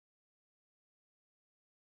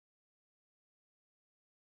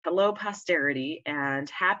Hello, posterity, and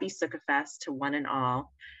happy SukkahFest to one and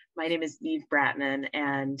all. My name is Eve Bratman,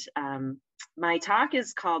 and my talk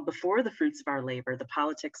is called Before the Fruits of Our Labor, the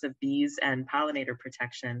Politics of Bees and Pollinator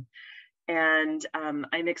Protection. And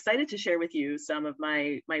I'm excited to share with you some of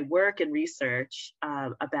my work and research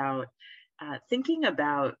about thinking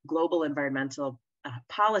about global environmental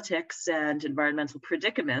politics and environmental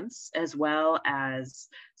predicaments, as well as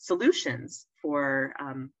solutions for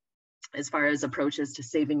as far as approaches to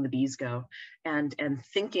saving the bees go, and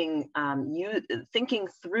thinking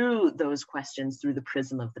through those questions through the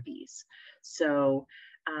prism of the bees. So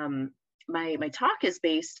my talk is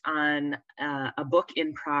based on a book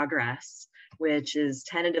in progress, which is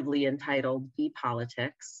tentatively entitled Bee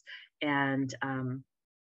Politics, and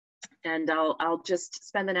I'll just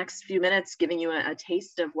spend the next few minutes giving you a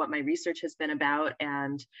taste of what my research has been about,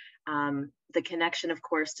 and the connection, of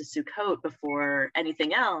course, to Sukkot before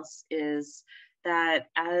anything else is that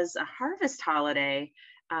as a harvest holiday,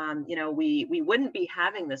 we wouldn't be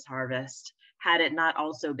having this harvest had it not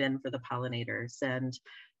also been for the pollinators. And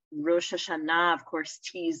Rosh Hashanah, of course,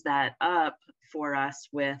 teased that up for us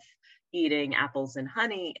with eating apples and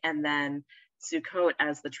honey, and then Sukkot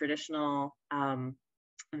as the traditional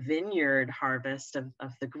vineyard harvest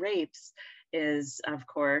of the grapes is, of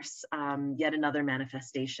course, yet another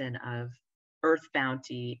manifestation of earth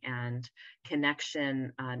bounty and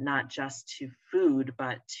connection, not just to food,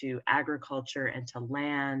 but to agriculture and to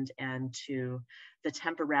land and to the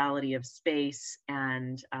temporality of space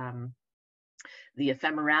and the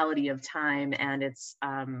ephemerality of time. And it's,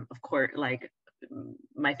 of course, like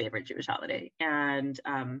my favorite Jewish holiday. And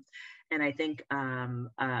I think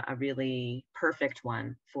a really perfect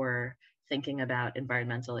one for thinking about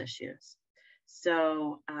environmental issues.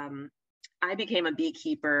 So I became a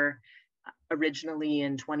beekeeper originally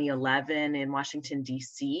in 2011 in Washington,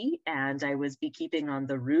 DC, and I was beekeeping on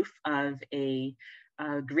the roof of a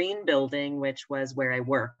green building, which was where I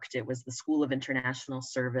worked. It was the School of International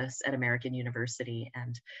Service at American University.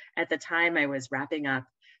 And at the time I was wrapping up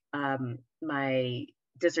my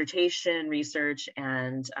dissertation research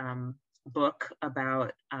and book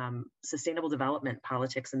about sustainable development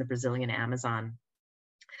politics in the Brazilian Amazon.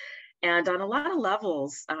 And on a lot of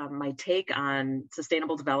levels, my take on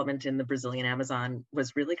sustainable development in the Brazilian Amazon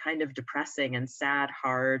was really kind of depressing and sad,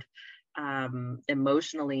 hard,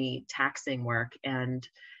 emotionally taxing work. And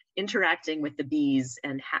interacting with the bees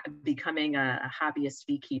and becoming a hobbyist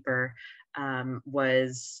beekeeper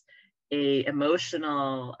was a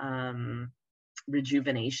emotional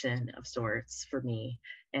rejuvenation of sorts for me.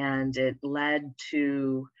 And it led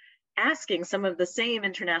to asking some of the same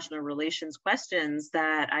international relations questions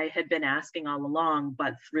that I had been asking all along,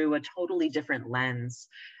 but through a totally different lens,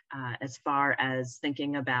 as far as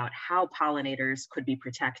thinking about how pollinators could be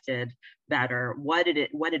protected better. What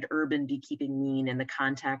did urban beekeeping mean in the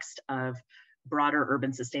context of broader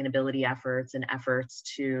urban sustainability efforts and efforts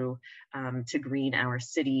to green our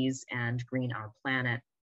cities and green our planet?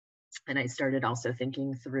 And I started also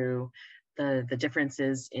thinking through the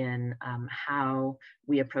differences in how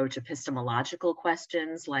we approach epistemological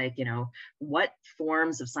questions, like, what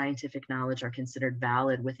forms of scientific knowledge are considered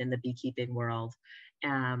valid within the beekeeping world?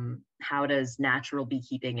 How does natural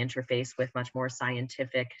beekeeping interface with much more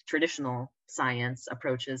scientific, traditional science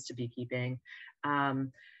approaches to beekeeping?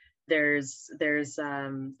 There's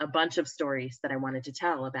a bunch of stories that I wanted to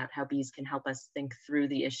tell about how bees can help us think through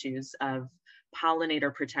the issues of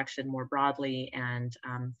pollinator protection more broadly,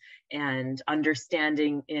 and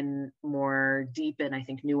understanding in more deep and I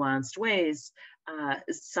think nuanced ways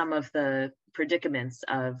some of the predicaments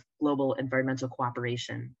of global environmental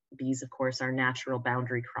cooperation. Bees, of course, are natural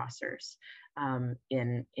boundary crossers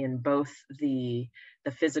in both the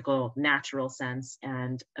physical, natural sense,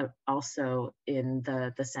 and also in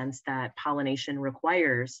the sense that pollination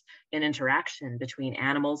requires an interaction between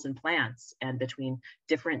animals and plants and between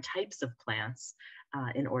different types of plants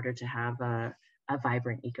in order to have a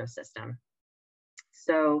vibrant ecosystem.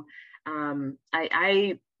 So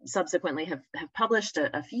I subsequently have published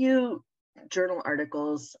a few journal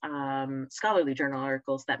articles, scholarly journal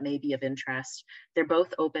articles that may be of interest. They're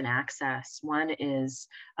both open access. One is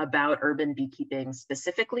about urban beekeeping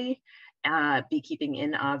specifically, beekeeping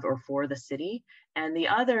in, of, or for the city. And the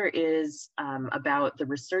other is about the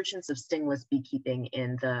resurgence of stingless beekeeping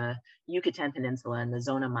in the Yucatan Peninsula and the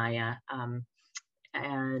Zona Maya.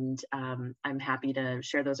 I'm happy to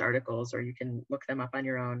share those articles, or you can look them up on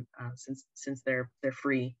your own since they're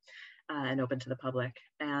free and open to the public.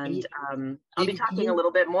 And I'll be talking a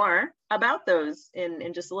little bit more about those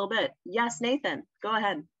in just a little bit. Yes, Nathan, go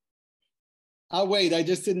ahead. I'll wait. I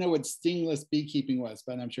just didn't know what stingless beekeeping was,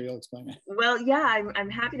 but I'm sure you'll explain it. Well, yeah, I'm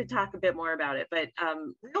happy to talk a bit more about it, but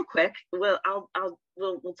real quick, we'll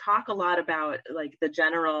talk a lot about like the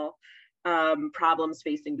general problems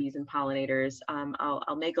facing bees and pollinators.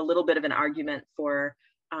 I'll make a little bit of an argument for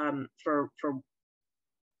an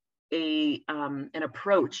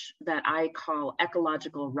approach that I call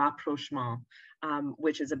ecological rapprochement,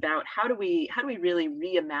 which is about how do we really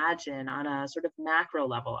reimagine on a sort of macro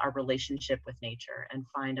level our relationship with nature and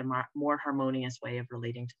find a more harmonious way of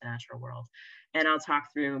relating to the natural world. And I'll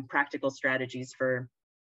talk through practical strategies for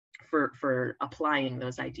applying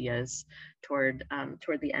those ideas toward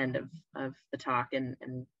the end of the talk, and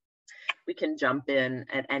we can jump in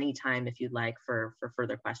at any time if you'd like for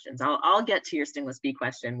further questions. I'll get to your stingless bee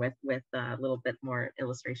question with a little bit more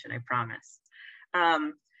illustration, I promise.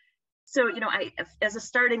 So, you know, as a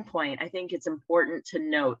starting point, I think it's important to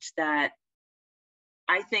note that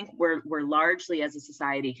I think we're largely as a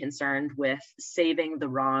society concerned with saving the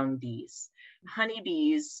wrong bees.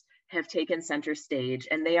 Honeybees have taken center stage,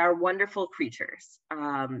 and they are wonderful creatures.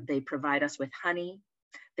 They provide us with honey.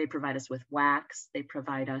 They provide us with wax. They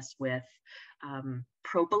provide us with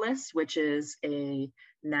propolis, which is a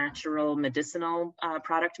natural medicinal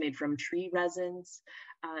product made from tree resins.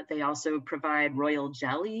 They also provide royal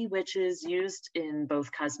jelly, which is used in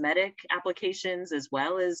both cosmetic applications as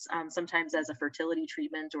well as sometimes as a fertility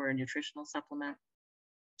treatment or a nutritional supplement.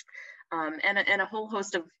 And a whole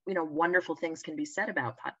host of, you know, wonderful things can be said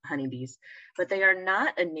about honeybees, but they are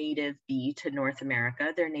not a native bee to North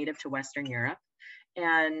America. They're native to Western Europe.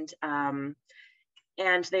 And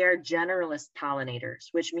they are generalist pollinators,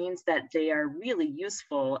 which means that they are really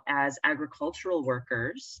useful as agricultural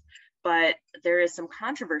workers, but there is some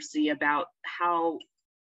controversy about how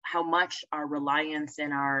much our reliance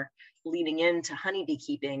and our leaning into honeybee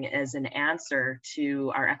keeping as an answer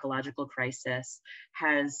to our ecological crisis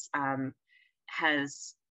has on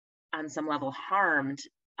some level harmed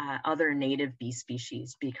other native bee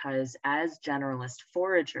species, because as generalist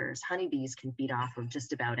foragers, honeybees can feed off of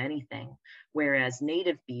just about anything, whereas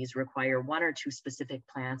native bees require one or two specific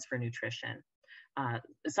plants for nutrition.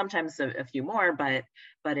 Sometimes a few more, but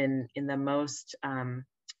in the most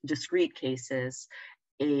discrete cases,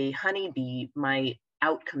 a honeybee might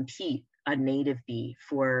outcompete a native bee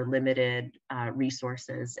for limited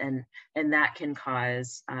resources, and that can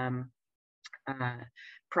cause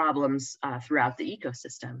problems throughout the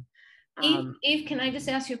ecosystem. Eve, can I just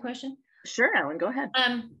ask you a question? Sure, Ellen, go ahead.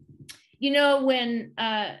 You know, when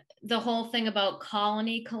the whole thing about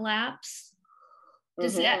colony collapse,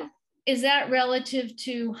 is that relative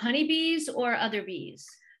to honeybees or other bees?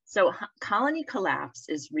 So colony collapse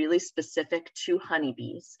is really specific to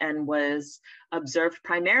honeybees and was observed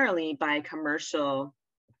primarily by commercial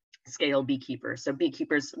scale beekeepers. So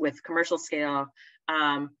beekeepers with commercial scale,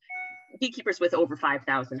 beekeepers with over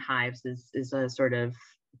 5,000 hives is a sort of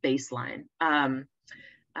baseline.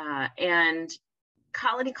 And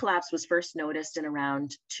colony collapse was first noticed in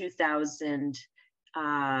around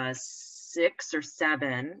 2006 or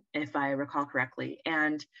 7, if I recall correctly.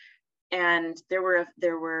 And there was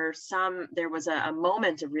a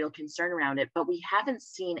moment of real concern around it, but we haven't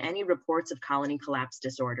seen any reports of colony collapse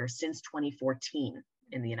disorder since 2014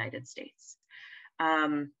 in the United States.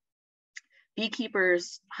 Honey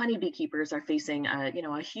beekeepers are facing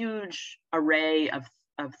a huge array of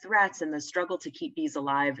threats, and the struggle to keep bees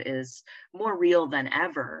alive is more real than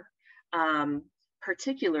ever,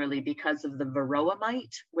 particularly because of the varroa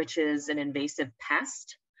mite, which is an invasive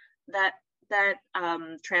pest that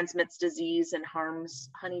transmits disease and harms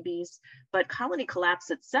honeybees. But colony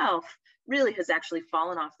collapse itself really has actually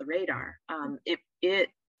fallen off the radar. It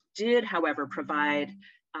did, however, provide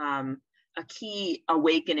a key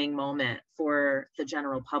awakening moment for the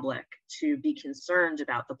general public to be concerned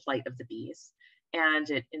about the plight of the bees. And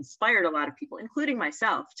it inspired a lot of people, including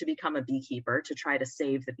myself, to become a beekeeper to try to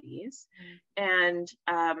save the bees. And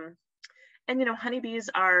you know, honeybees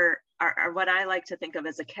are what I like to think of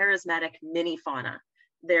as a charismatic mini fauna.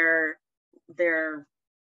 They're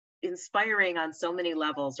inspiring on so many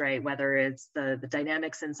levels, right? Whether it's the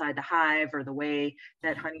dynamics inside the hive, or the way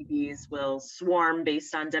that honeybees will swarm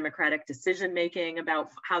based on democratic decision-making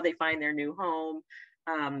about how they find their new home,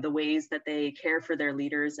 the ways that they care for their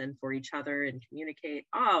leaders and for each other and communicate.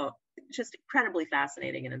 Oh, just incredibly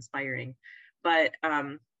fascinating and inspiring. But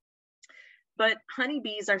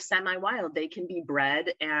honeybees are semi-wild. They can be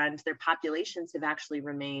bred, and their populations have actually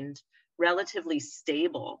remained relatively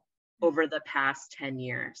stable over the past 10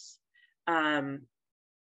 years, in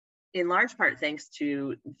large part thanks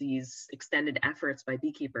to these extended efforts by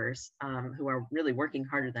beekeepers who are really working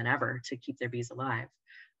harder than ever to keep their bees alive.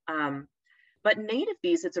 But native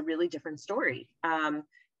bees, it's a really different story.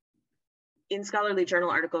 In scholarly journal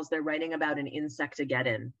articles, they're writing about an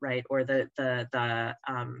insectageddon, right, or the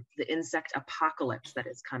insect apocalypse that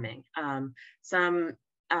is coming. Some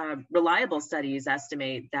reliable studies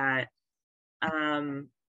estimate that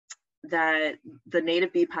that the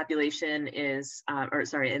native bee population is,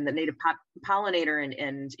 and the native pollinator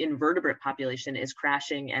and invertebrate population is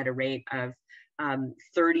crashing at a rate of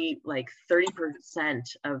 30%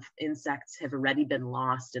 of insects have already been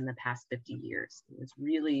lost in the past 50 years. It's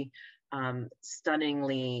really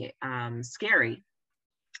stunningly scary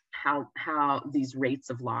how these rates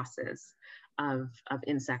of losses of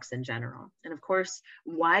insects in general. And of course,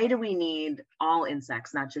 why do we need all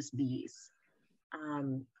insects, not just bees?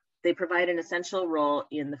 They provide an essential role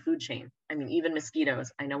in the food chain. I mean, even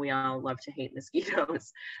mosquitoes. I know we all love to hate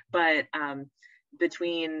mosquitoes, but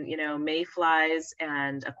between, you know, mayflies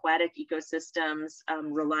and aquatic ecosystems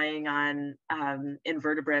relying on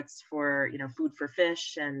invertebrates for, you know, food for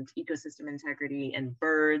fish and ecosystem integrity, and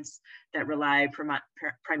birds that rely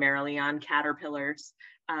primarily on caterpillars,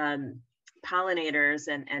 pollinators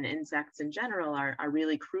and insects in general are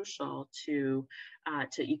really crucial to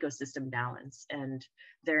ecosystem balance. And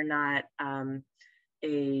they're not a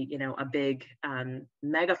big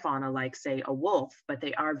megafauna like, say, a wolf, but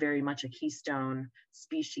they are very much a keystone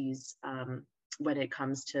species when it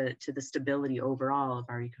comes to the stability overall of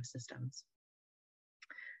our ecosystems.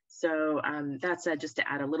 So that said, just to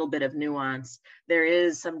add a little bit of nuance, there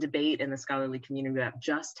is some debate in the scholarly community about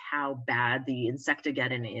just how bad the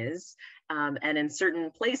insectageddon is. And in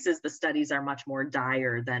certain places, the studies are much more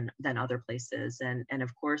dire than other places. And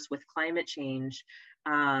of course, with climate change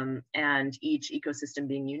and each ecosystem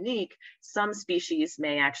being unique, some species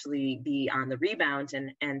may actually be on the rebound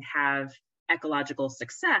and have ecological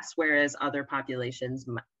success, whereas other populations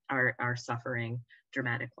are suffering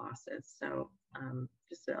dramatic losses. So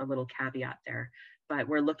just a little caveat there. But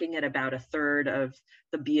we're looking at about a third of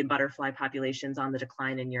the bee and butterfly populations on the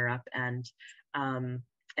decline in Europe, and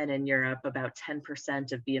in Europe, about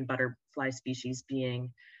 10% of bee and butterfly species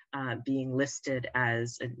being listed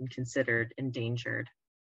as and considered endangered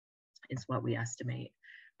is what we estimate.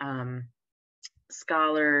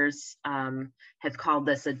 Scholars have called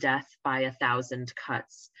this a death by 1,000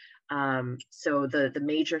 cuts. So the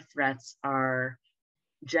major threats are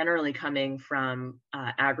generally coming from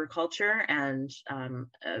agriculture and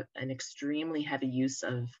an extremely heavy use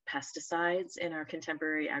of pesticides in our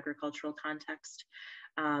contemporary agricultural context.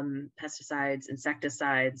 Pesticides,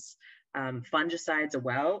 insecticides, fungicides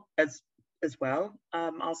as well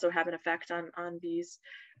also have an effect on bees.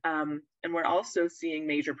 And we're also seeing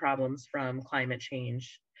major problems from climate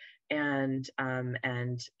change and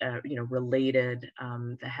related,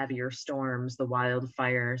 the heavier storms, the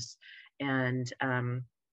wildfires, and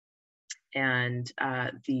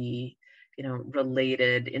the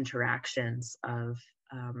related interactions of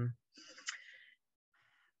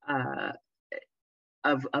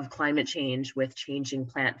climate change with changing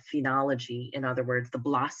plant phenology. In other words, the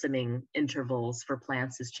blossoming intervals for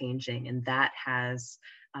plants is changing, and that has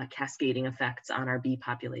cascading effects on our bee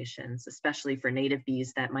populations, especially for native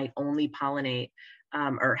bees that might only pollinate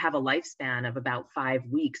or have a lifespan of about 5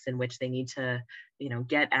 weeks in which they need to,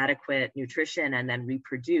 get adequate nutrition and then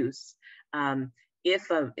reproduce.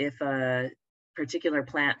 If a particular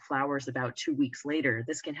plant flowers about 2 weeks later,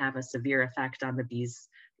 this can have a severe effect on the bee's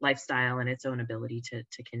lifestyle and its own ability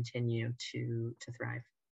to continue to thrive.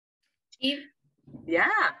 Eve? Yeah,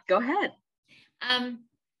 go ahead.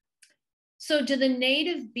 So do the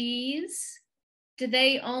native bees, do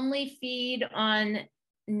they only feed on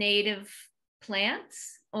native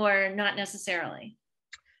plants or not necessarily?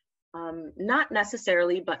 Not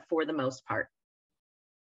necessarily, but for the most part.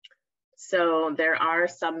 So there are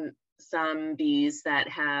some bees that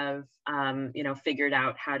have, figured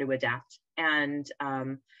out how to adapt. And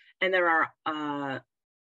there are,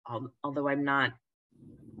 although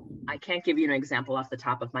I can't give you an example off the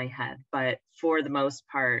top of my head, but for the most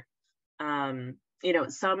part,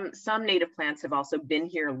 some native plants have also been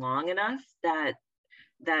here long enough that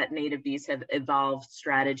native bees have evolved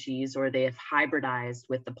strategies, or they have hybridized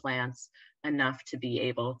with the plants enough to be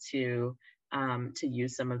able to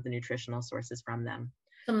use some of the nutritional sources from them.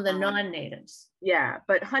 Some of the non-natives. Yeah,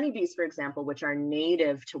 but honeybees, for example, which are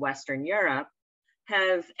native to Western Europe,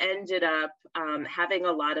 have ended up having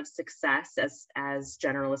a lot of success as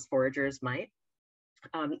generalist foragers might,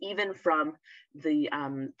 even from the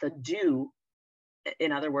dew.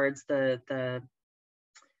 In other words, the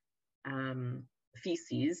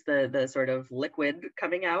feces, the sort of liquid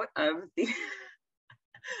coming out of the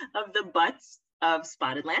of the butts of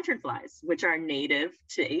spotted lanternflies, which are native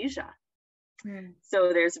to Asia.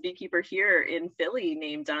 So there's a beekeeper here in Philly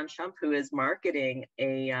named Don Shump who is marketing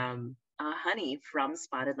a honey from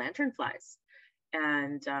spotted lanternflies,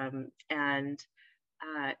 and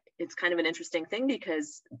it's kind of an interesting thing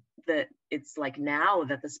because it's like now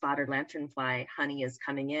that the spotted lanternfly honey is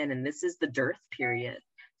coming in, and this is the dearth period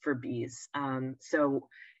for bees. So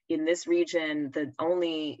in this region,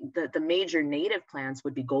 the major native plants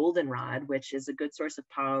would be goldenrod, which is a good source of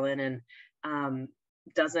pollen and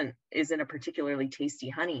isn't a particularly tasty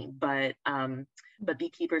honey, but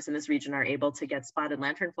beekeepers in this region are able to get spotted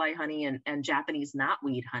lanternfly honey and Japanese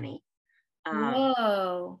knotweed honey.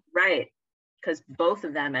 Whoa! Right, because both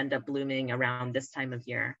of them end up blooming around this time of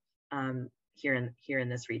year here in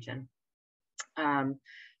this region.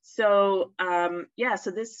 So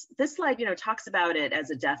this slide, talks about it as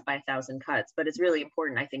a death by 1,000 cuts, but it's really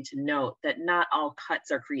important, I think, to note that not all cuts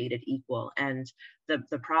are created equal, and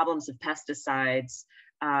the problems of pesticides,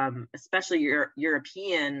 especially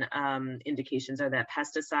European indications, are that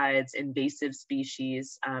pesticides, invasive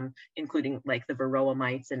species, including like the varroa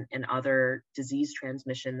mites and other disease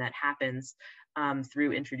transmission that happens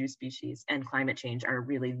through introduced species, and climate change are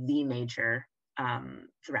really the major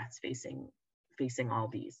threats facing all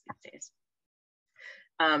bees these days.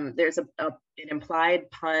 There's an implied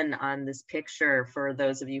pun on this picture for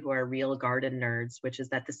those of you who are real garden nerds, which is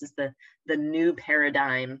that this is the new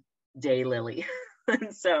paradigm daylily.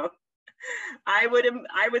 And so I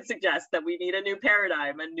would suggest that we need a new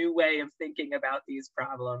paradigm, a new way of thinking about these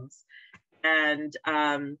problems. And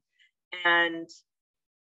I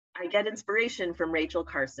get inspiration from Rachel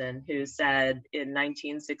Carson, who said in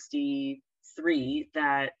 1963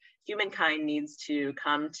 that humankind needs to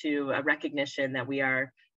come to a recognition that we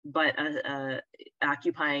are but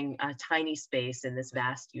occupying a tiny space in this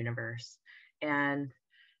vast universe. And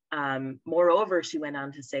moreover, she went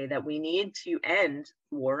on to say that we need to end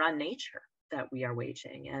war on nature that we are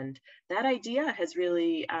waging. And that idea has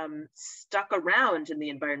really stuck around in the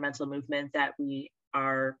environmental movement, that we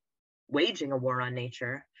are waging a war on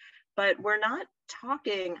nature. But we're not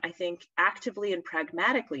talking, I think, actively and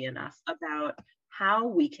pragmatically enough about how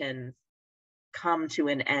we can come to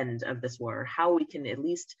an end of this war, how we can at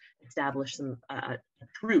least establish some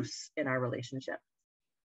truce in our relationship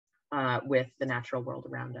with the natural world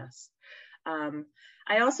around us.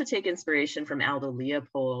 I also take inspiration from Aldo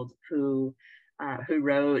Leopold, who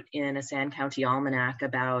wrote in a Sand County Almanac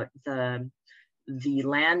about the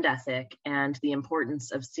land ethic and the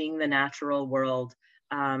importance of seeing the natural world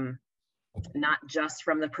not just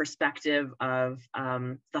from the perspective of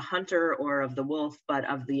the hunter or of the wolf, but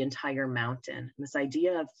of the entire mountain. And this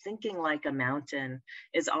idea of thinking like a mountain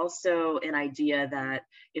is also an idea that,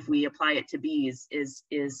 if we apply it to bees, is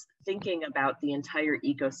thinking about the entire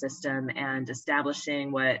ecosystem and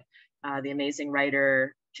establishing what the amazing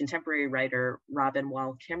contemporary writer Robin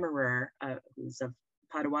Wall Kimmerer, who's of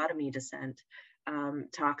Potawatomi descent,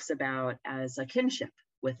 talks about as a kinship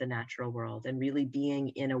with the natural world, and really being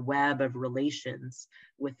in a web of relations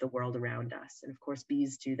with the world around us. And of course,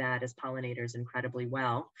 bees do that as pollinators incredibly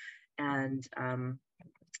well. And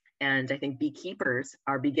I think beekeepers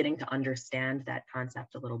are beginning to understand that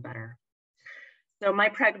concept a little better. So my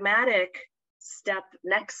pragmatic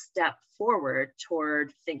next step forward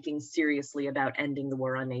toward thinking seriously about ending the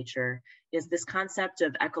war on nature is this concept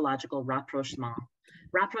of ecological rapprochement.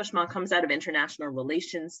 Rapprochement comes out of international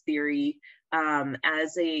relations theory, and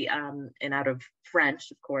out of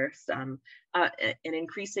French, of course, an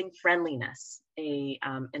increasing friendliness,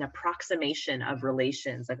 an approximation of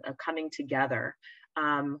relations, a coming together,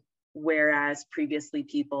 whereas previously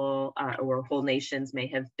people or whole nations may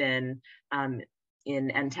have been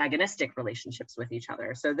in antagonistic relationships with each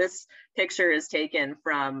other. So this picture is taken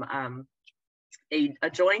from a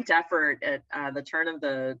joint effort at the turn of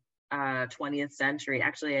the 20th century.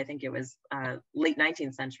 Actually, I think it was late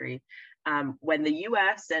 19th century, when the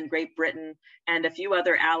US and Great Britain and a few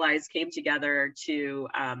other allies came together to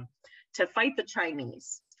fight the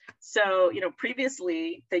Chinese. So,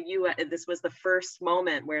 previously this was the first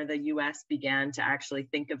moment where the US began to actually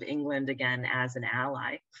think of England again as an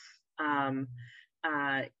ally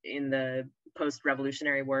in the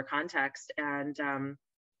post-Revolutionary War context.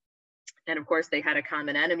 And of course, they had a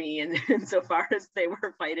common enemy insofar as they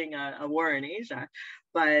were fighting a war in Asia.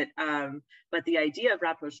 But the idea of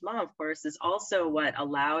rapprochement, of course, is also what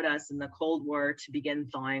allowed us in the Cold War to begin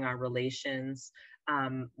thawing our relations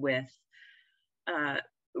with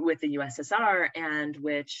the USSR, and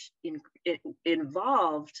which it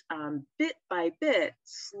involved bit by bit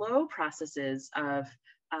slow processes of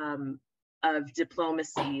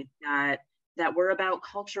diplomacy that that were about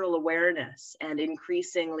cultural awareness and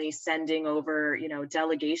increasingly sending over,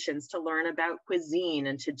 delegations to learn about cuisine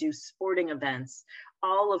and to do sporting events,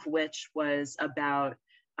 all of which was about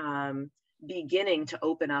beginning to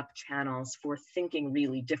open up channels for thinking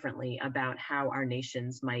really differently about how our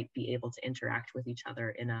nations might be able to interact with each other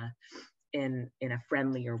in a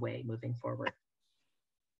friendlier way moving forward.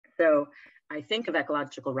 So I think of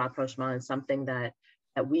ecological rapprochement as something that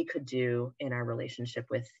we could do in our relationship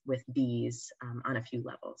with bees on a few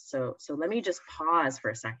levels. So let me just pause for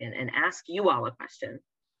a second and ask you all a question,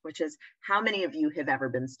 which is, how many of you have ever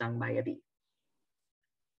been stung by a bee?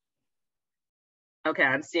 Okay,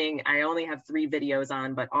 I'm seeing, I only have 3 videos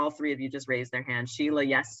on, but all 3 of you just raised their hand. Sheila,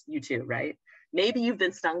 yes, you too, right? Maybe you've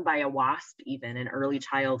been stung by a wasp even in early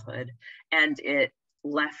childhood, and it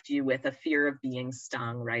left you with a fear of being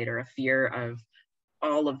stung, right? Or a fear of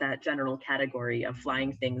all of that general category of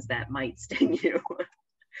flying things that might sting you.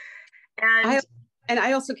 And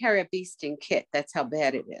I also carry a bee sting kit. That's how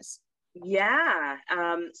bad it is. Yeah.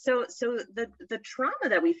 So the trauma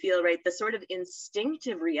that we feel, right, the sort of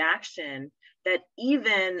instinctive reaction that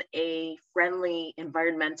even a friendly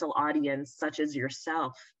environmental audience such as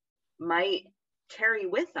yourself might carry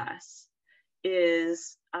with us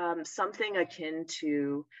is something akin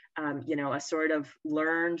to, a sort of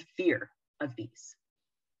learned fear of bees.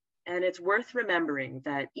 And it's worth remembering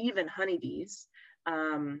that even honeybees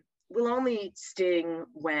will only sting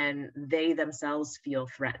when they themselves feel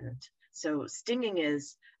threatened. So stinging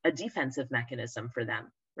is a defensive mechanism for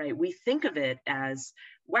them, right? We think of it as,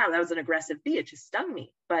 wow, that was an aggressive bee, it just stung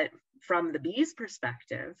me. But from the bee's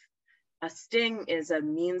perspective, a sting is a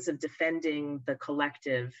means of defending the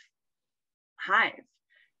collective hive.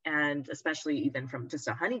 And especially even from just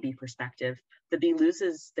a honeybee perspective, the bee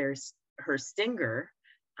loses her stinger.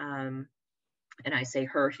 And I say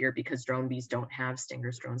her here because drone bees don't have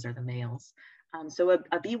stingers, drones are the males. So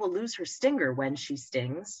a bee will lose her stinger when she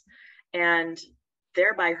stings, and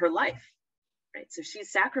thereby her life, right? So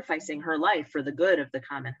she's sacrificing her life for the good of the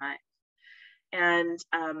common hive. And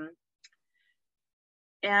I'm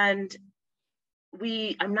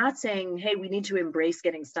not saying, hey, we need to embrace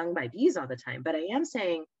getting stung by bees all the time, but I am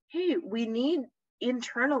saying, hey, we need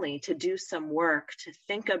internally to do some work to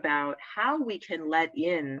think about how we can let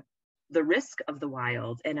in the risk of the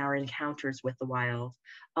wild and our encounters with the wild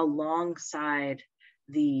alongside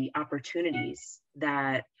the opportunities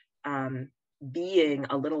that being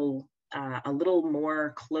a little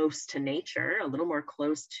more close to nature, a little more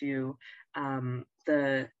close to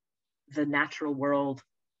the natural world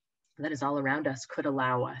that is all around us could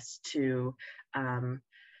allow us to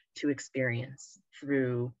experience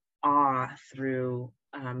through awe, through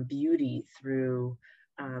beauty, through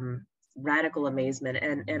radical amazement,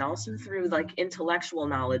 and also through like intellectual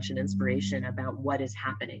knowledge and inspiration about what is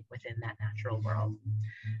happening within that natural world.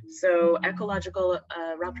 So ecological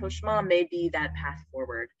rapprochement may be that path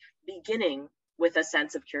forward, beginning with a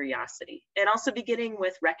sense of curiosity, and also beginning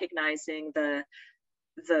with recognizing the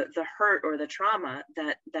hurt or the trauma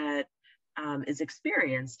that is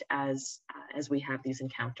experienced as we have these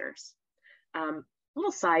encounters.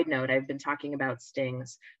 Little side note, I've been talking about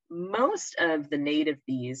stings. Most of the native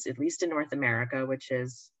bees, at least in North America, which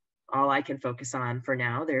is all I can focus on for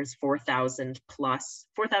now, there's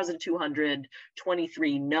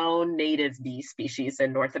 4,223 known native bee species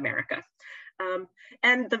in North America.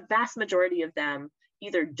 And the vast majority of them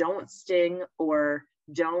either don't sting or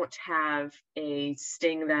don't have a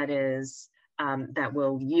sting that is that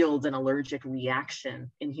will yield an allergic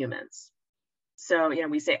reaction in humans. So,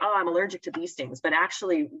 we say, oh, I'm allergic to bee stings, but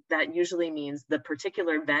actually that usually means the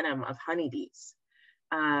particular venom of honeybees.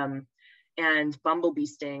 And bumblebee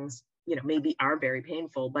stings, maybe are very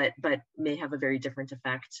painful, but may have a very different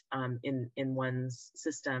effect in one's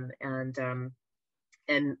system. And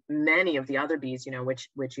many of the other bees,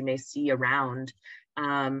 which you may see around,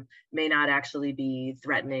 may not actually be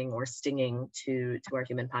threatening or stinging to our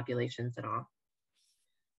human populations at all.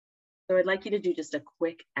 So I'd like you to do just a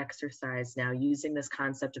quick exercise now using this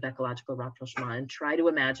concept of ecological rapprochement and try to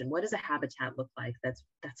imagine, what does a habitat look like that's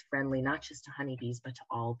friendly, not just to honeybees, but to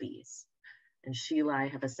all bees? And Sheila, I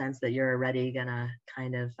have a sense that you're already gonna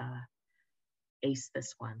kind of ace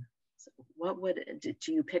this one. So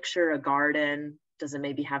do you picture a garden? Does it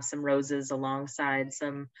maybe have some roses alongside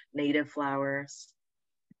some native flowers?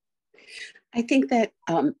 I think that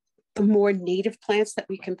the more native plants that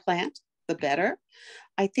we can plant, the better.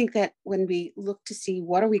 I think that when we look to see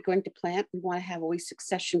what are we going to plant, we want to have always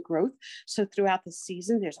succession growth. So throughout the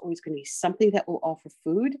season, there's always going to be something that will offer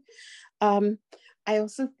food. I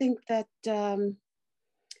also think that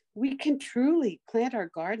we can truly plant our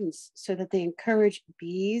gardens so that they encourage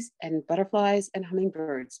bees and butterflies and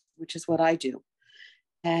hummingbirds, which is what I do.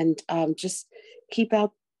 And just keep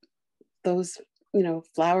out those,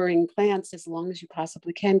 flowering plants as long as you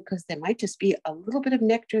possibly can, because there might just be a little bit of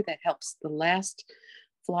nectar that helps the last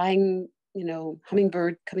flying,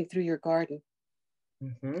 hummingbird coming through your garden.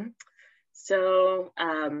 Mm-hmm. So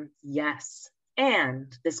yes,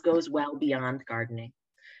 and this goes well beyond gardening.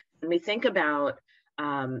 When we think about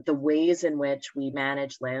the ways in which we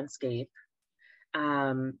manage landscape,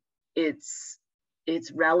 it's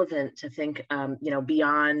relevant to think,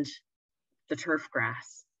 beyond the turf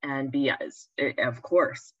grass and of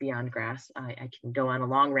course, beyond grass. I can go on a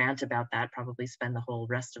long rant about that, probably spend the whole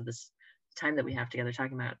rest of this time that we have together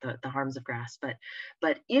talking about the harms of grass.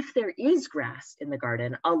 But if there is grass in the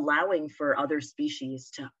garden, allowing for other species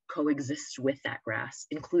to coexist with that grass,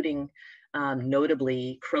 including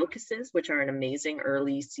notably crocuses, which are an amazing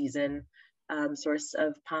early season source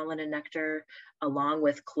of pollen and nectar, along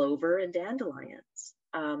with clover and dandelions.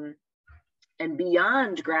 And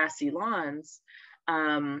beyond grassy lawns,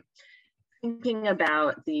 thinking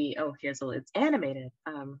about it's animated.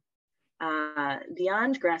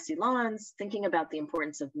 Beyond grassy lawns, thinking about the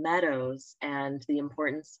importance of meadows and the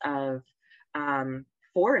importance of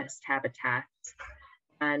forest habitats,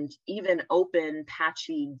 and even open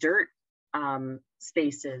patchy dirt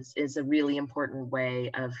spaces is a really important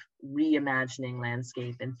way of reimagining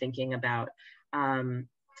landscape and thinking about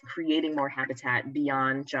creating more habitat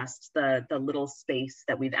beyond just the little space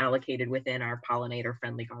that we've allocated within our pollinator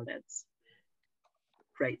friendly gardens.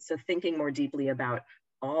 Right, so thinking more deeply about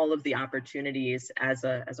all of the opportunities as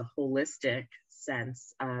a holistic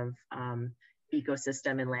sense of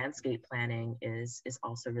ecosystem and landscape planning is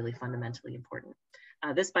also really fundamentally important.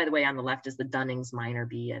 This, by the way, on the left is the Dunning's minor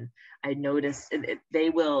bee, and I noticed they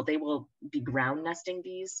will be ground nesting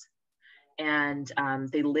bees, and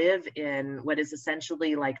they live in what is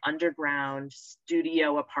essentially like underground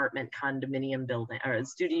studio apartment condominium building or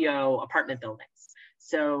studio apartment buildings.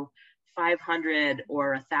 So 500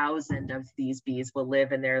 or 1,000 of these bees will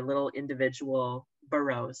live in their little individual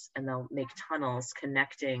burrows, and they'll make tunnels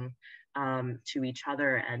connecting to each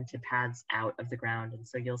other and to paths out of the ground. And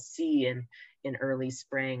so you'll see in early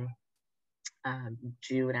spring,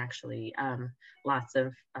 June actually, lots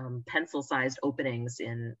of pencil-sized openings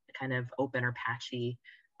in kind of open or patchy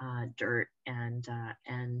dirt, and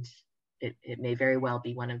it may very well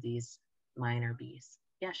be one of these minor bees.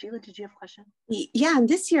 Yeah, Sheila, did you have a question? Yeah, and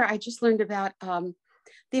this year I just learned about the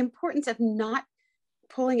importance of not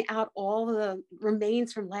pulling out all the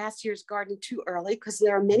remains from last year's garden too early, because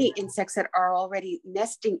there are many insects that are already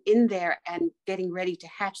nesting in there and getting ready to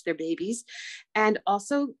hatch their babies. And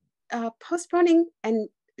also postponing and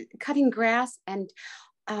cutting grass and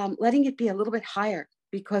letting it be a little bit higher,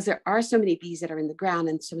 because there are so many bees that are in the ground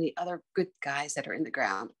and so many other good guys that are in the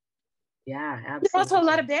ground. Yeah, absolutely. There's also a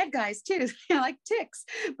lot of bad guys too, like ticks.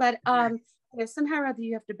 But somehow or other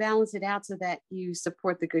you have to balance it out so that you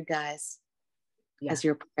support the good guys as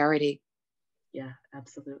your priority. Yeah,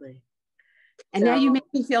 absolutely. And now you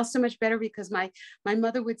make me feel so much better, because my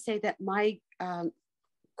mother would say that my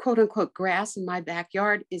quote unquote grass in my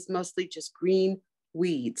backyard is mostly just green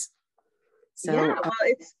weeds. So yeah, well,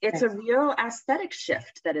 it's a real aesthetic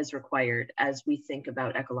shift that is required as we think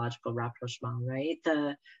about ecological rapprochement, right?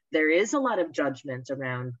 There is a lot of judgment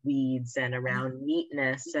around weeds and around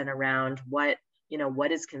neatness and around what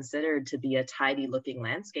is considered to be a tidy looking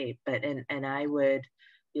landscape. But and I would,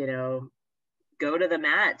 go to the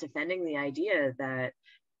mat defending the idea that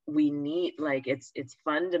we need, like, it's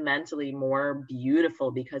fundamentally more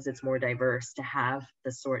beautiful because it's more diverse to have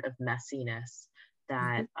the sort of messiness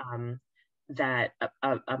that that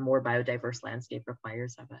a more biodiverse landscape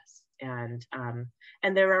requires of us. And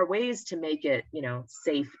there are ways to make it,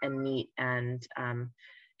 safe and neat and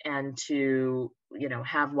to,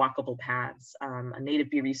 have walkable paths. A native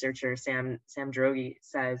bee researcher, Sam Droege,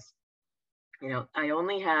 says, I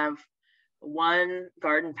only have one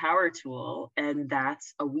garden power tool, and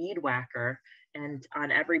that's a weed whacker. And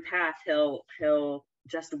on every path, he'll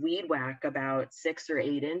just weed whack about 6 or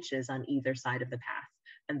 8 inches on either side of the path.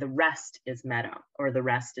 And the rest is meadow, or the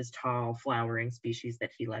rest is tall flowering species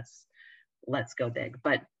that he lets go big.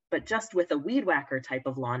 But just with a weed whacker type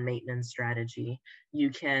of lawn maintenance strategy,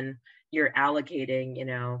 you're allocating,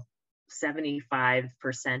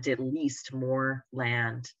 75% at least more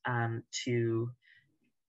land to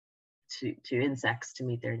insects to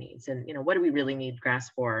meet their needs. And what do we really need grass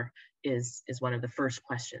for is one of the first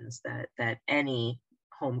questions that any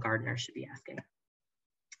home gardener should be asking.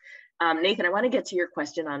 Nathan, I want to get to your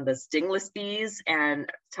question on the stingless bees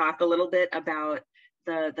and talk a little bit about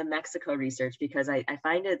the Mexico research because I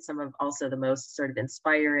find it some of also the most sort of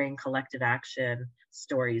inspiring collective action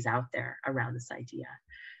stories out there around this idea.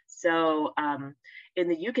 So in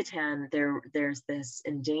the Yucatan, there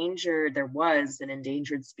was an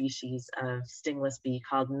endangered species of stingless bee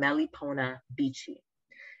called Melipona beachy.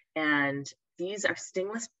 And these are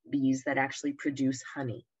stingless bees that actually produce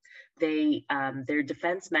honey. They, their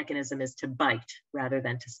defense mechanism is to bite rather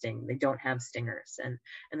than to sting. They don't have stingers, and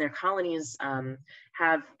their colonies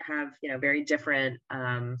have very different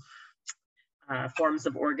forms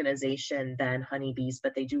of organization than honeybees,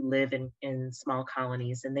 but they do live in small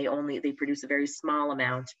colonies, and they produce a very small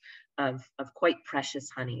amount of quite precious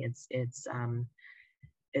honey.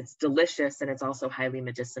 It's delicious, and it's also highly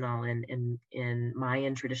medicinal. In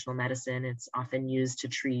Mayan traditional medicine, it's often used to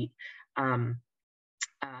treat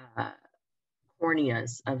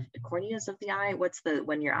corneas of the eye. What's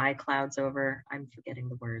when your eye clouds over? I'm forgetting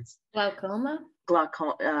the words. Glaucoma?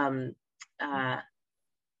 Glaucoma.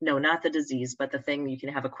 No, not the disease, but the thing you can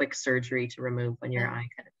have a quick surgery to remove when your eye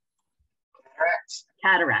kind of.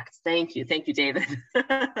 Cataracts. Thank you, David.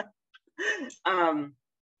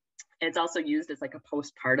 It's also used as like a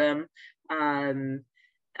postpartum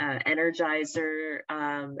energizer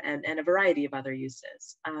and a variety of other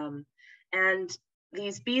uses. And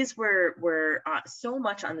these bees were so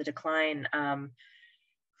much on the decline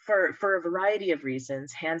for a variety of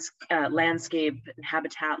reasons: landscape and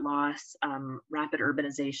habitat loss, rapid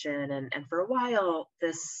urbanization, and for a while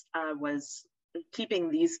this was keeping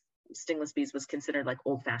these stingless bees was considered like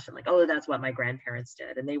old-fashioned, like, oh, that's what my grandparents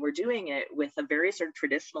did. And they were doing it with a very sort of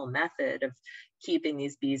traditional method of keeping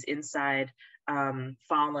these bees inside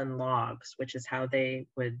fallen logs, which is how they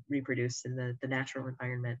would reproduce in the natural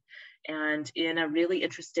environment. And in a really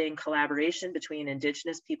interesting collaboration between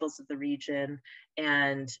indigenous peoples of the region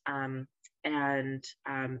and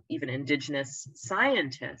even indigenous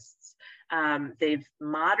scientists, they've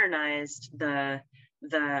modernized the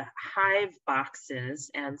hive boxes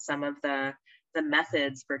and some of the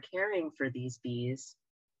methods for caring for these bees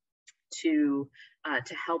to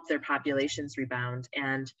help their populations rebound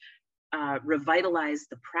and revitalize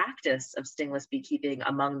the practice of stingless beekeeping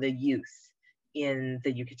among the youth in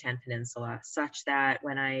the Yucatan Peninsula, such that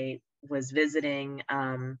when I was visiting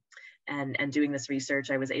and doing this research,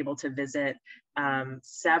 I was able to visit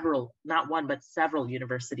several, not one, but several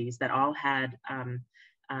universities that all had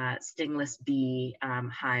stingless bee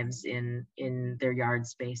hives in their yard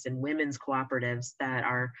space, and women's cooperatives that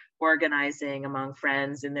are organizing among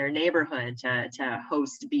friends in their neighborhood to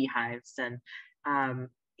host beehives.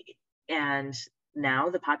 And now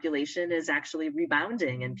the population is actually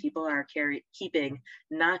rebounding, and people are keeping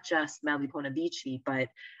not just Melipona beachy, but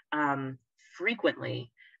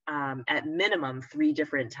frequently, at minimum, 3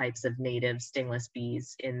 different types of native stingless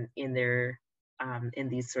bees in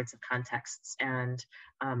these sorts of contexts, and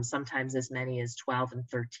sometimes as many as 12 and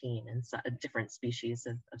 13 in different species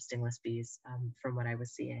of stingless bees, from what I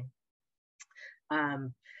was seeing.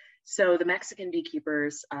 So the Mexican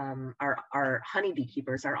beekeepers, our honey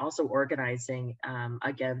beekeepers, are also organizing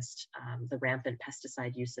against the rampant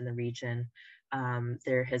pesticide use in the region.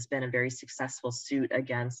 There has been a very successful suit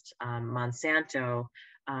against Monsanto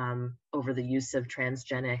over the use of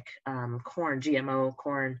transgenic corn, GMO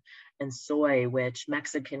corn and soy, which the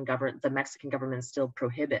Mexican government still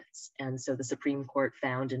prohibits. And so the Supreme Court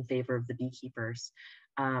found in favor of the beekeepers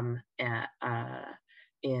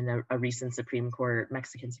in a recent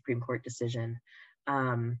Mexican Supreme Court decision.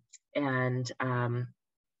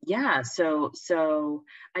 Yeah, so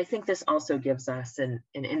I think this also gives us an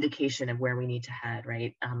indication of where we need to head,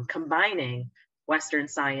 right? Combining Western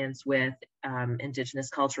science with indigenous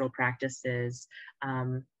cultural practices,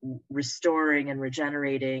 restoring and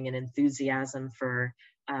regenerating an enthusiasm for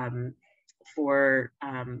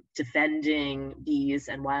defending bees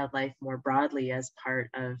and wildlife more broadly as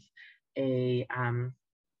part of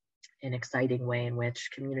an exciting way in which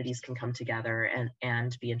communities can come together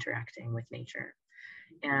and be interacting with nature.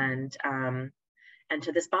 And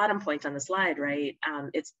to this bottom point on the slide, right,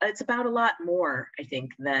 it's about a lot more, I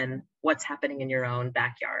think, than what's happening in your own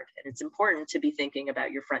backyard. And it's important to be thinking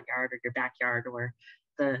about your front yard or your backyard or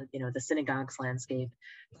the synagogue's landscape.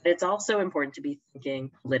 But it's also important to be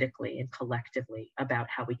thinking politically and collectively about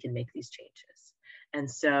how we can make these changes. And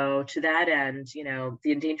so to that end,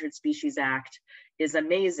 the Endangered Species Act is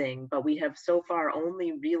amazing, but we have so far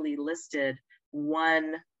only really listed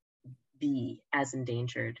one bee as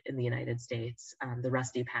endangered in the United States, the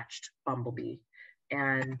rusty-patched bumblebee.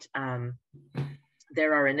 And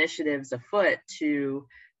there are initiatives afoot to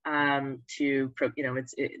even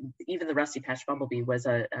the rusty-patched bumblebee was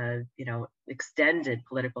a extended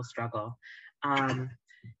political struggle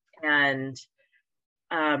And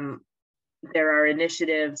there are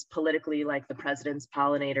initiatives politically like the President's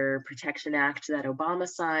Pollinator Protection Act that Obama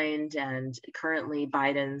signed, and currently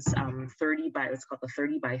Biden's it's called the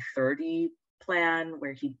 30 by 30 plan,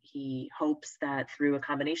 where he hopes that through a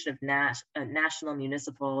combination of national,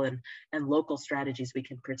 municipal, and local strategies, we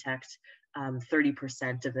can protect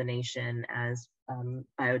 30% of the nation as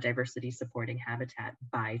biodiversity supporting habitat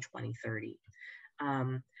by 2030.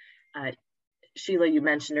 Sheila, you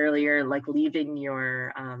mentioned earlier, like leaving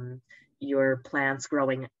your plants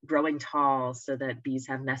growing tall so that bees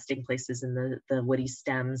have nesting places in the woody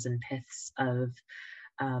stems and piths of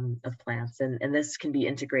plants, and this can be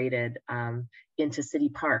integrated into city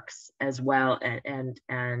parks as well,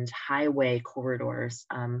 and highway corridors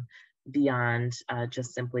beyond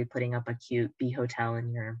just simply putting up a cute bee hotel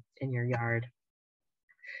in your yard.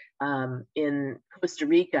 In Costa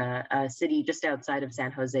Rica, a city just outside of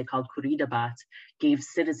San Jose called Curridabat gave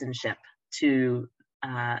citizenship to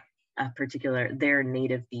their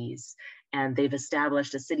native bees, and they've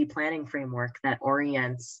established a city planning framework that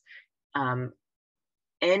orients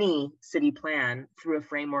any city plan through a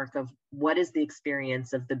framework of what is the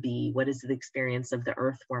experience of the bee, what is the experience of the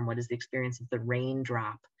earthworm, what is the experience of the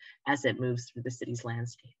raindrop as it moves through the city's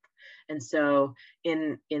landscape. And so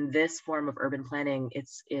in this form of urban planning,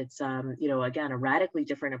 it's again, a radically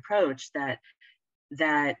different approach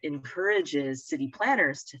that encourages city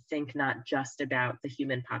planners to think not just about the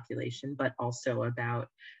human population, but also about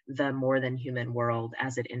the more than human world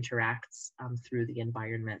as it interacts through the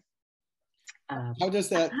environment. How does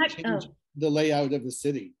that change the layout of the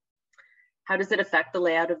city? How does it affect the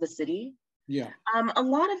layout of the city? Yeah. A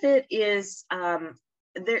lot of it is,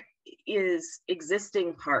 there is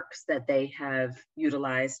existing parks that they have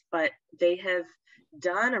utilized, but they have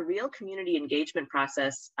done a real community engagement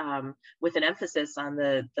process with an emphasis on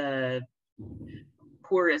the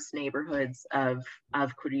poorest neighborhoods of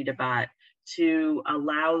Curridabat to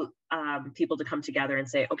allow people to come together and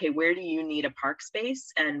say, okay, where do you need a park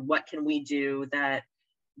space, and what can we do that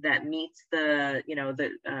meets the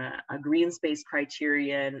a green space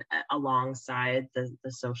criterion alongside the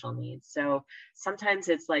social needs. So sometimes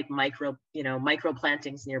it's like micro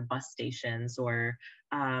plantings near bus stations, or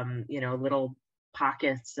little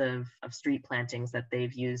pockets of street plantings that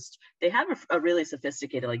they've used. They have a really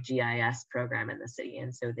sophisticated like GIS program in the city,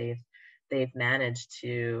 and so they've managed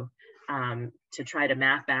to try to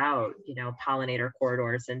map out, pollinator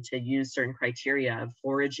corridors, and to use certain criteria of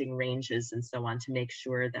foraging ranges and so on, to make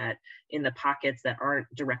sure that in the pockets that aren't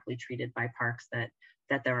directly treated by parks, that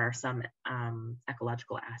there are some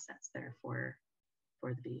ecological assets there for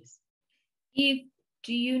the bees. Eve,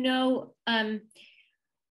 do you know,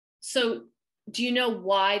 do you know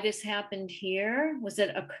why this happened here? Was it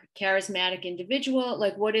a charismatic individual?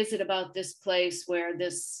 Like, what is it about this place where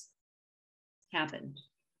this happened?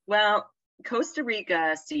 Well, Costa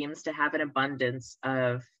Rica seems to have an abundance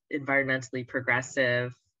of environmentally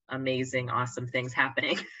progressive, amazing, awesome things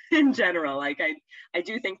happening in general. Like I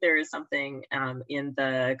do think there is something in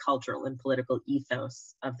the cultural and political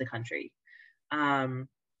ethos of the country.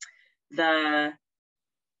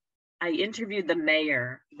 I interviewed the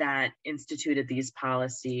mayor that instituted these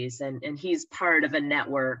policies, and he's part of a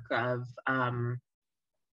network of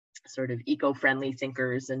sort of eco-friendly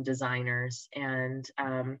thinkers and designers. And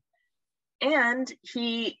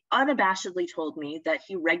he unabashedly told me that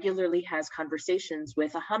he regularly has conversations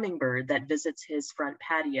with a hummingbird that visits his front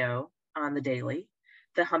patio on the daily.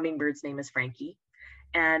 The hummingbird's name is Frankie.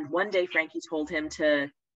 And one day Frankie told him to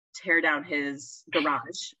tear down his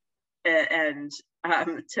garage and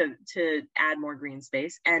to add more green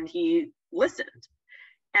space, and he listened.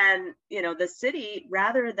 And the city,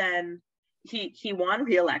 rather than he won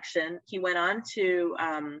re-election, he went on to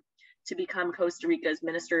become Costa Rica's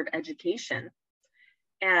Minister of Education.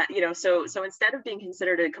 And so instead of being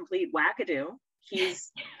considered a complete wackadoo, he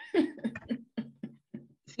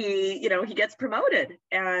gets promoted,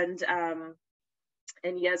 and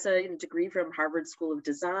he has a degree from Harvard School of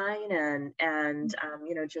Design, and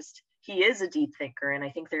he is a deep thinker, and I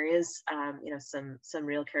think there is some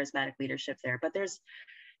real charismatic leadership there. But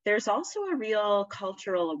there's also a real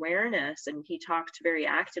cultural awareness, and he talked very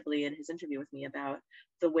actively in his interview with me about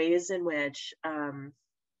the ways in which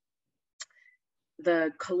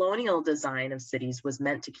the colonial design of cities was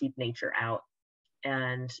meant to keep nature out.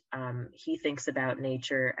 And he thinks about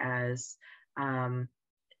nature as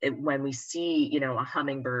when we see, a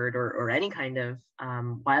hummingbird or any kind of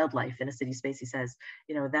wildlife in a city space, he says,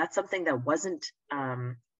 that's something that wasn't,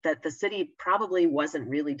 that the city probably wasn't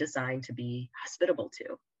really designed to be hospitable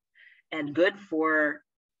to, and good for,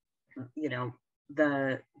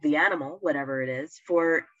 the animal, whatever it is,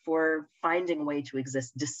 for finding a way to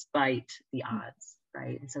exist despite the odds,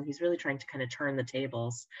 right? And so he's really trying to kind of turn the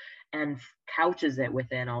tables and couches it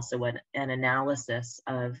within also an analysis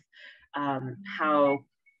of how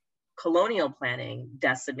colonial planning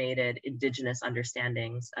decimated indigenous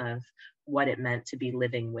understandings of what it meant to be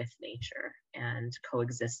living with nature and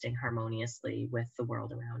coexisting harmoniously with the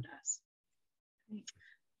world around us.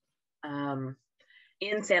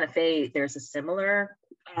 In Santa Fe, there's a similar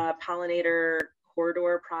pollinator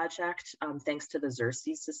corridor project, thanks to the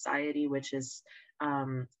Xerces Society, which is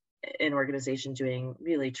an organization doing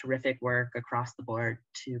really terrific work across the board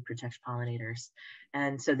to protect pollinators.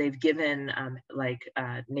 And so they've given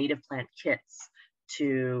native plant kits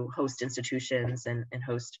to host institutions and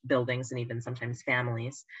host buildings and even sometimes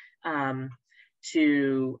families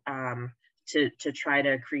to try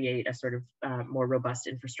to create a sort of more robust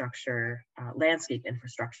infrastructure, landscape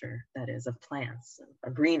infrastructure, that is, of plants,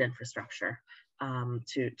 a green infrastructure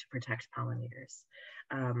to protect pollinators.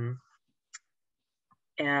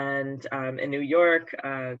 And in New York,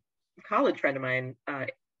 a college friend of mine,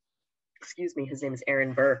 his name is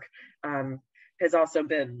Aaron Burke, has also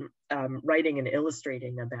been writing and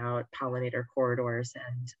illustrating about pollinator corridors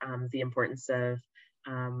and the importance of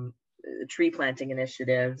tree planting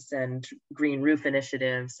initiatives and green roof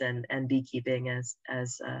initiatives and beekeeping as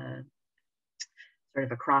sort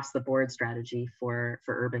of across the board strategy for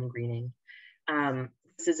urban greening.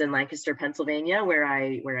 This is in Lancaster, Pennsylvania, where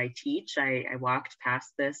I teach. I walked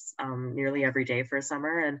past this nearly every day for a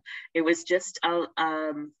summer, and it was just a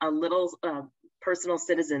little personal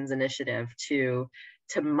citizens initiative to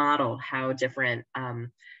model how different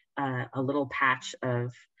a little patch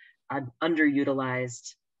of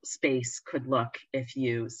underutilized space could look if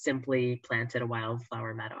you simply planted a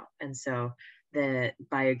wildflower meadow. And so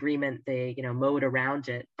by agreement, they mowed around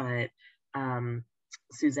it, but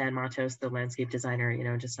Suzanne Matos, the landscape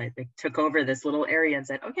designer, just like they took over this little area and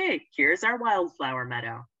said, okay, here's our wildflower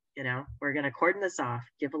meadow. We're going to cordon this off,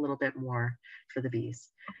 give a little bit more for the bees.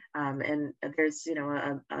 And there's,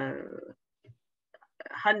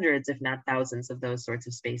 hundreds, if not thousands, of those sorts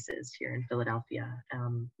of spaces here in Philadelphia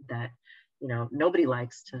that, nobody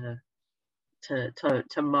likes to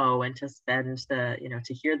mow and to spend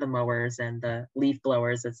to hear the mowers and the leaf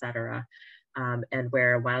blowers, etc. And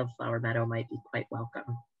where a wildflower meadow might be quite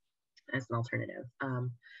welcome as an alternative.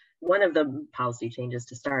 One of the policy changes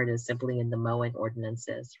to start is simply in the mowing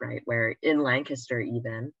ordinances, right? Where in Lancaster,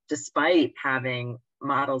 even, despite having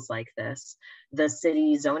models like this, the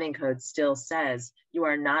city zoning code still says you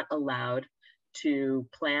are not allowed to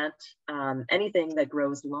plant anything that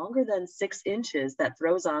grows longer than 6 inches that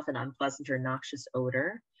throws off an unpleasant or noxious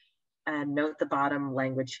odor. And note the bottom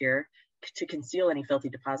language here: to conceal any filthy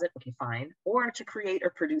deposit, okay, fine, or to create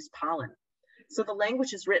or produce pollen. So the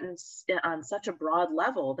language is written on such a broad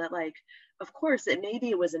level that, like, of course, maybe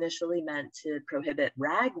it was initially meant to prohibit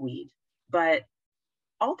ragweed, but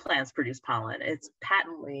all plants produce pollen. It's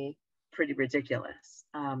patently pretty ridiculous.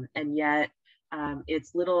 And yet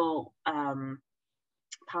it's little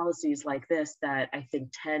policies like this that I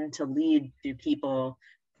think tend to lead to people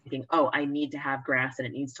thinking, oh, I need to have grass and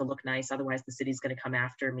it needs to look nice, otherwise the city's going to come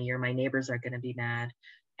after me or my neighbors are going to be mad.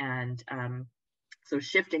 And so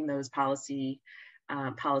shifting those policies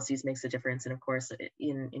makes a difference, and of course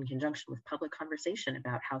in conjunction with public conversation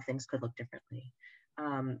about how things could look differently.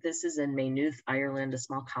 This is in Maynooth, Ireland, a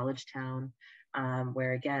small college town,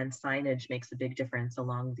 where again signage makes a big difference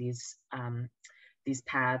along these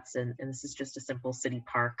paths, and this is just a simple city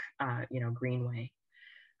park, greenway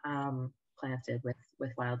planted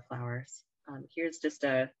with wildflowers. Here's just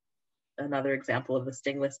another example of the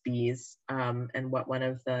stingless bees, and what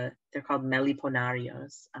they're called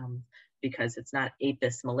meliponarios, because it's not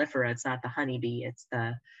Apis mellifera, it's not the honeybee, it's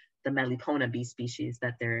the Melipona bee species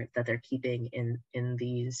that they're keeping in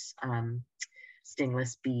these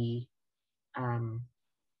stingless bee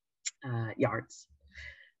yards.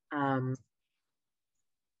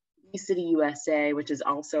 Bee City USA, which is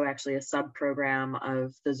also actually a sub-program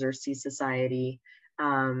of the Xerces Society,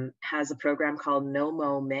 has a program called No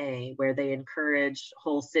Mow May, where they encourage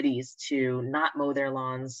whole cities to not mow their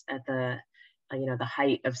lawns at the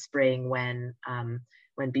height of spring when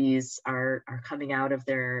bees are coming out of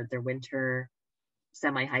their winter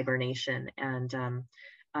semi-hibernation. And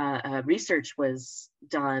a research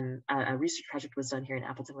project was done here in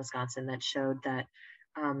Appleton, Wisconsin, that showed that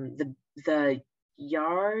the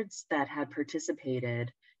yards that had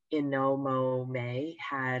participated in No Mow May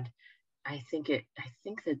had, I think that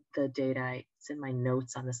the data, it's in my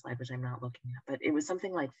notes on the slide, which I'm not looking at, but it was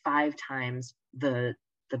something like 5 times the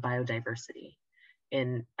biodiversity.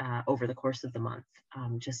 over the course of the month.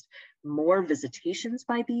 Just more visitations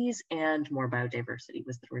by bees and more biodiversity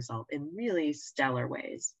was the result in really stellar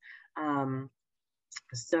ways.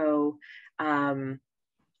 So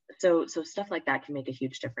stuff like that can make a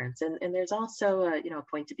huge difference. And there's also a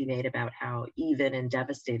point to be made about how even in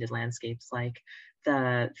devastated landscapes like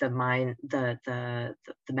the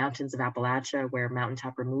mountains of Appalachia, where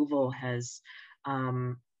mountaintop removal has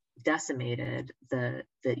decimated the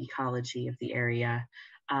ecology of the area,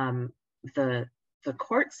 the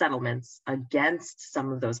court settlements against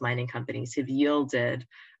some of those mining companies have yielded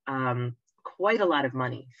quite a lot of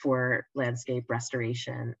money for landscape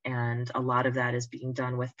restoration, and a lot of that is being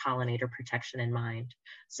done with pollinator protection in mind.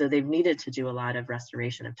 So they've needed to do a lot of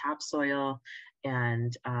restoration of topsoil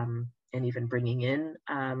and even bringing in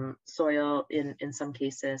soil in some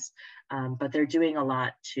cases, but they're doing a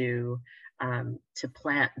lot to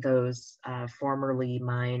plant those formerly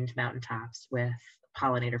mined mountaintops with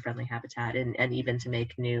pollinator-friendly habitat, and even to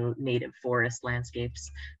make new native forest landscapes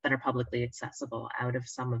that are publicly accessible out of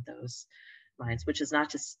some of those mines, which is not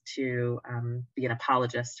just to be an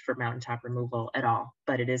apologist for mountaintop removal at all,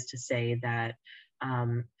 but it is to say that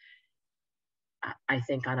I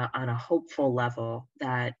think on a hopeful level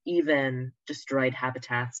that even destroyed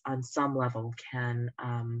habitats on some level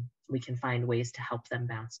we can find ways to help them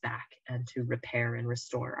bounce back and to repair and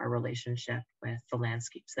restore our relationship with the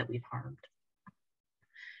landscapes that we've harmed.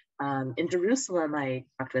 In Jerusalem, I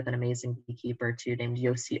talked with an amazing beekeeper too, named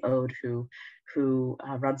Yossi Ode, who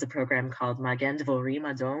runs a program called Magen Dvorim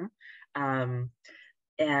Adom.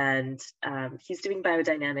 And he's doing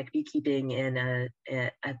biodynamic beekeeping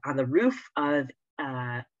on the roof of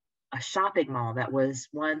a shopping mall that was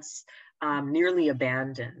once nearly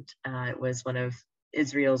abandoned. It was one of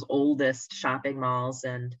Israel's oldest shopping malls,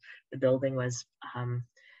 and the building was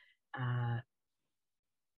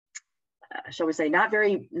shall we say, not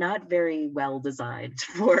very well designed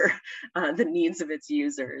for the needs of its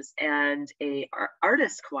users. And a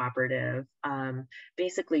artist cooperative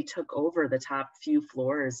basically took over the top few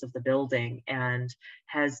floors of the building and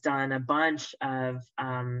has done a bunch of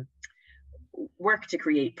work to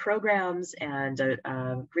create programs and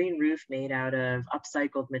a green roof made out of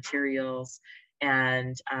upcycled materials.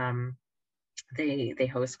 And they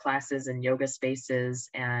host classes and yoga spaces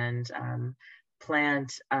and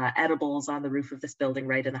plant edibles on the roof of this building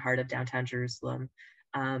right in the heart of downtown Jerusalem,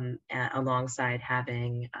 alongside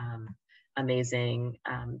having amazing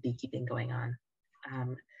beekeeping going on.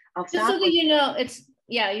 Just so that you know,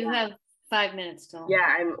 you have 5 minutes till.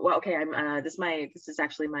 Yeah, this is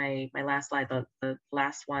actually my last slide. The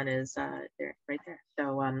last one is there, right there.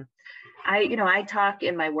 So I talk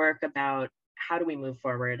in my work about how do we move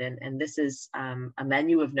forward? And this is a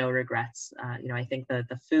menu of no regrets. I think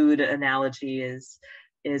the food analogy is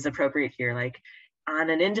appropriate here. Like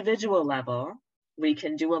on an individual level, we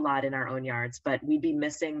can do a lot in our own yards, but we'd be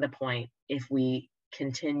missing the point if we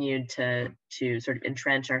continued to sort of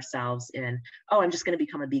entrench ourselves in, oh, I'm just going to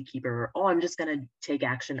become a beekeeper, or oh, I'm just going to take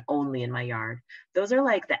action only in my yard. Those are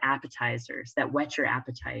like the appetizers that whet your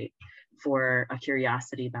appetite for a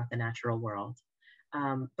curiosity about the natural world.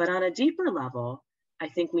 But on a deeper level, I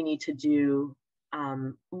think we need to do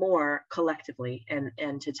more collectively,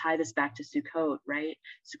 and to tie this back to Sukkot, right?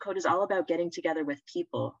 Sukkot is all about getting together with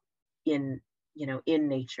people in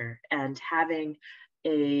nature and having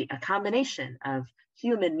a combination of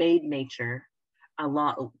human-made nature a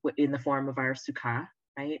lot in the form of our sukkah,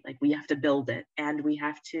 right? Like we have to build it, and we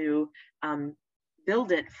have to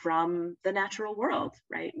build it from the natural world,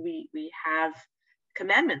 right? We have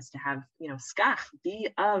commandments to have, skach, be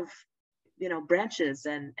of, branches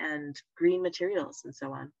and green materials and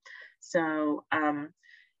so on. So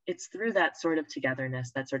it's through that sort of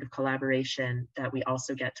togetherness, that sort of collaboration, that we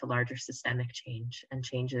also get to larger systemic change and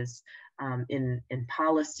changes in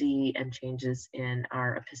policy and changes in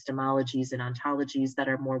our epistemologies and ontologies that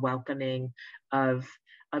are more welcoming of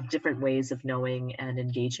different ways of knowing and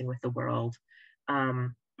engaging with the world.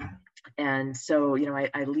 And so,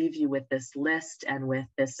 I leave you with this list and with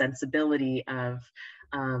this sensibility of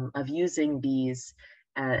using bees.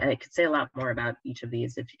 I could say a lot more about each of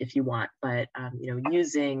these if you want, but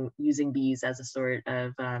using bees as a sort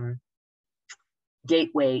of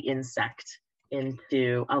gateway insect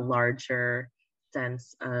into a larger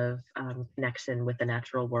sense of connection with the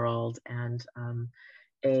natural world, and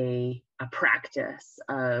a practice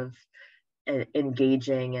of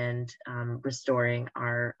engaging and restoring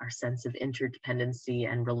our sense of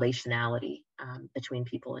interdependency and relationality between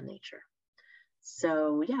people and nature.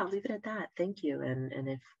 So yeah, I'll leave it at that. Thank you. And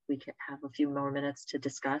if we could have a few more minutes to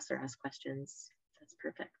discuss or ask questions, that's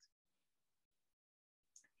perfect.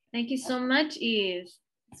 Thank you so much, Eve.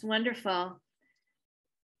 It's wonderful.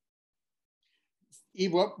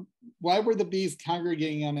 Eve, why were the bees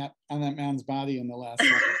congregating on that man's body in the last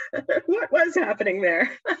one? What was happening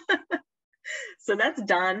there? So that's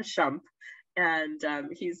Don Shump, and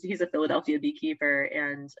he's a Philadelphia beekeeper,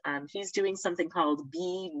 and he's doing something called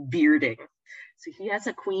bee bearding. So he has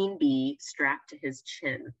a queen bee strapped to his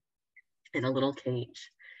chin in a little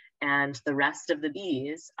cage, and the rest of the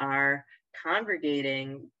bees are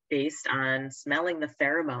congregating based on smelling the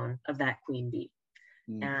pheromone of that queen bee.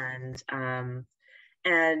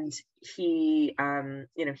 And he Don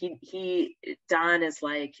is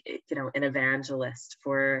like, an evangelist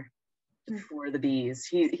for the bees.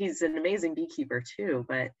 He's an amazing beekeeper too,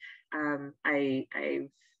 but I've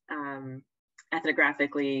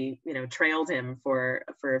ethnographically, trailed him for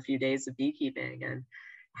a few days of beekeeping, and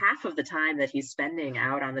half of the time that he's spending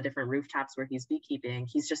out on the different rooftops where he's beekeeping,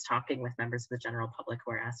 he's just talking with members of the general public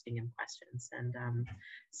who are asking him questions. And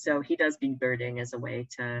so he does bee birding as a way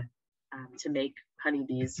to make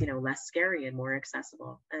honeybees, less scary and more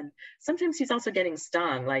accessible. And sometimes he's also getting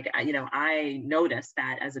stung. Like, I noticed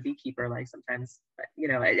that as a beekeeper, like sometimes,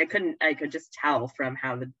 I could just tell from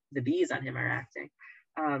how the bees on him are acting,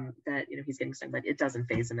 that, he's getting stung, but it doesn't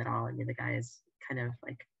faze him at all. I mean, the guy is kind of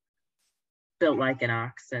like built like an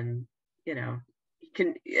ox, and,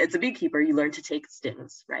 as a beekeeper, you learn to take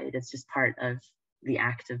stings, right? It's just part of the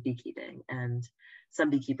act of beekeeping. And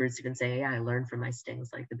some beekeepers even say, yeah, I learned from my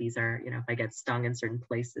stings. Like the bees are, if I get stung in certain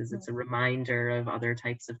places, it's a reminder of other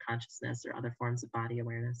types of consciousness or other forms of body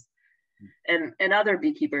awareness. And other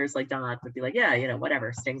beekeepers like Don would be like, yeah,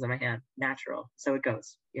 whatever, stings on my hand, natural. So it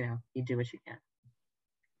goes, you do what you can.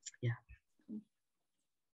 Yeah.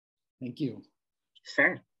 Thank you.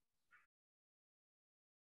 Sure.